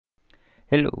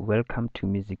Hello, welcome to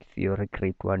Music Theory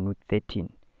Grade 1 week 13,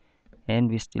 and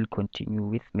we still continue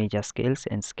with major scales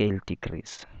and scale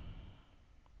degrees.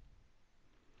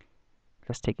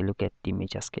 Let's take a look at the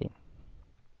major scale.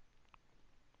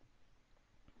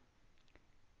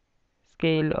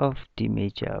 Scale of D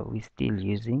major, we're still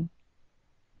using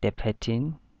the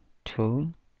pattern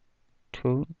tone,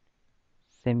 tone,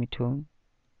 semitone,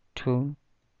 tone,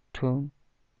 tone,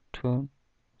 tone,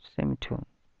 semitone.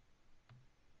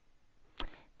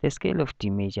 The scale of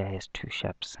D major has two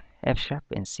sharps, F sharp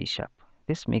and C sharp.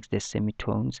 This makes the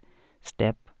semitones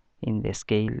step in the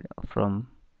scale from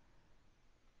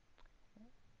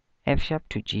F sharp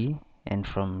to G and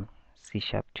from C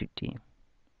sharp to D.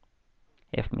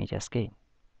 F major scale.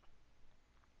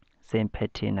 Same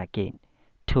pattern again.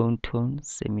 Tone, tone,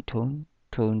 semitone,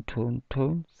 tone, tone,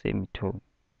 tone, semitone.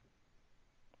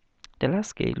 The last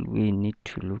scale we need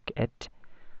to look at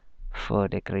for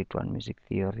the grade 1 music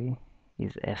theory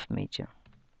is F major.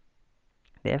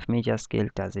 The F major scale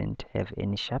doesn't have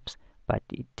any sharps, but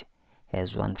it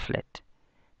has one flat.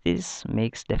 This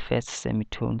makes the first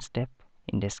semitone step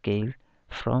in the scale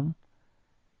from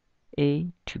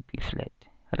A to B flat.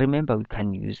 Remember, we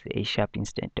can use A sharp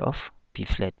instead of B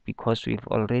flat because we've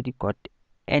already got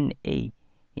an A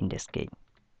in the scale.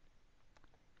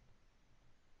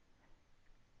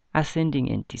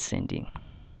 Ascending and descending.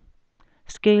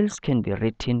 Scales can be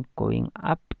written going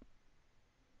up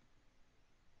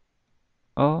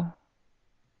or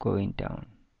going down.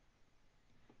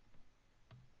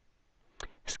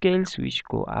 Scales which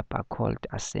go up are called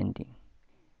ascending,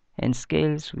 and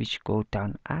scales which go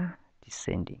down are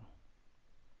descending.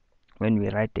 When we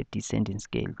write the descending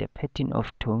scale, the pattern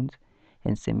of tones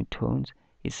and semitones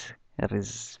is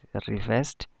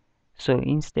reversed. So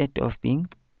instead of being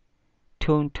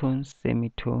tone, tone,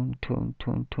 semitone, tone,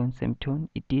 tone, tone, semitone,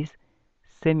 it is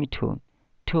semitone,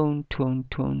 tone, tone,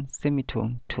 tone,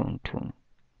 semitone, tone, tone.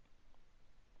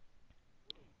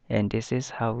 And this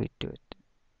is how we do it.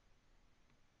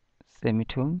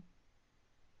 Semitone,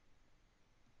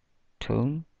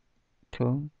 tone,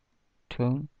 tone,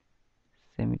 tone,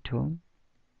 semitone,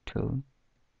 tone,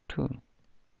 tone.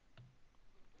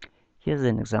 Here's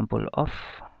an example of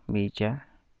major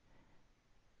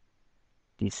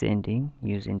descending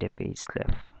using the bass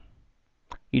clef.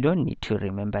 You don't need to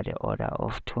remember the order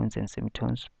of tones and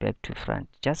semitones back to front.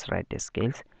 Just write the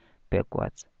scales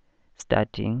backwards,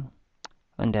 starting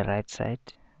on the right side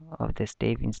of the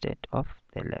stave instead of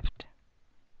the left.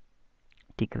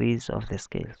 Degrees of the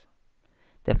scales.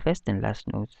 The first and last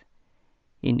notes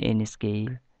in any scale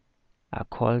are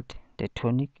called the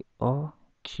tonic or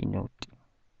keynote.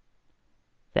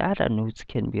 The other notes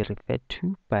can be referred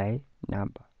to by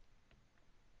number.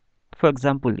 For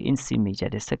example, in C major,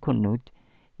 the second note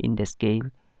in the scale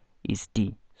is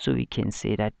D. So we can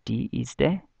say that D is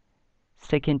the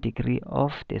second degree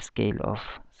of the scale of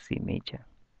C major.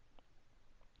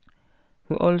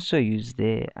 We also use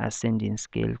the ascending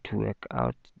scale to work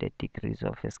out the degrees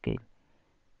of a scale.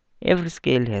 Every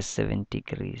scale has 7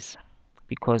 degrees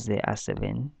because there are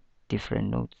 7 different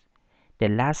notes. The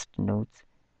last note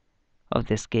of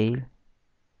the scale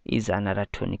is another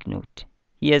tonic note.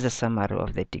 Here's a summary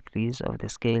of the degrees of the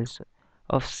scales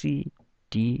of C,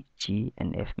 D, G,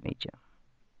 and F major.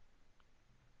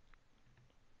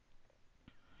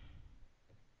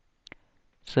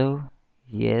 So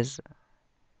here's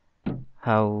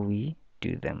how we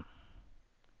do them.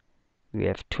 We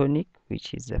have tonic,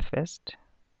 which is the first.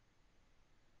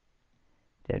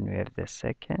 Then we have the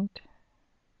second,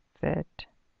 third,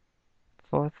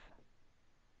 fourth,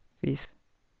 fifth,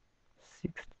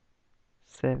 sixth,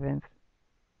 seventh,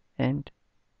 and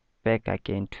back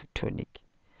again to tonic.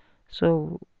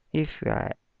 So if we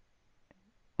are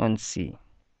on C,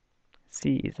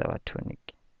 C is our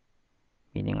tonic,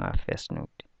 meaning our first note.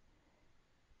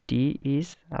 D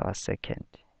is our second,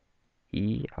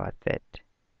 E our third,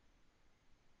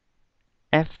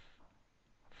 F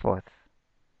fourth,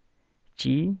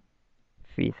 G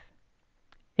fifth,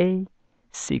 A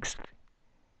sixth,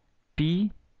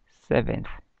 B seventh,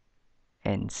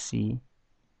 and C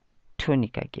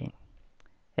tonic again,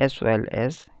 as well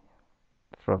as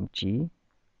from G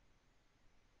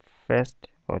first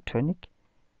or tonic,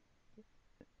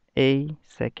 A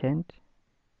second,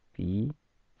 B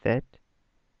third,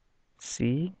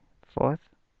 C fourth,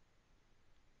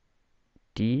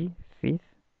 D fifth,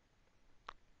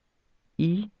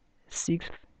 E sixth,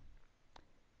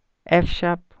 F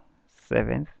sharp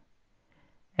seventh,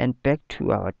 and back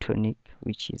to our tonic,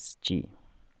 which is G.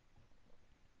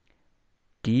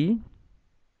 D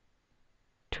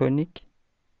tonic,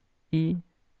 E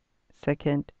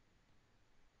second,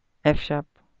 F sharp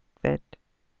third,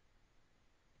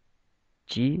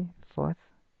 G 4th,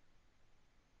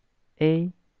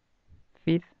 A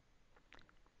 5th,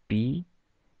 B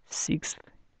 6th,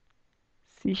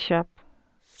 C sharp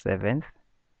 7th,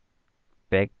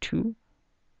 back to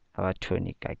our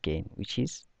tonic again, which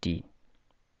is D.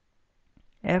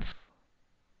 F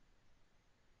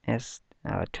as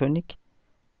our tonic,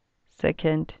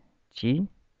 second, G,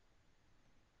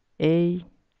 A,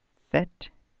 third,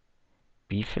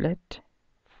 B flat,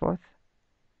 fourth,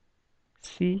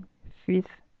 C,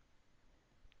 fifth,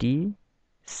 D,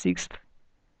 sixth,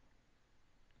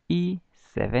 E,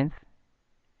 seventh,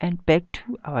 and back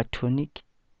to our tonic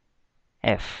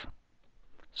F.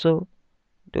 So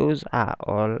those are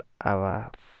all our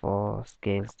 4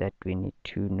 scales that we need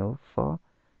to know for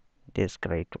this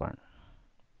grade 1.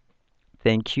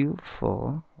 Thank you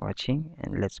for watching,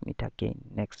 and let's meet again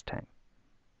next time.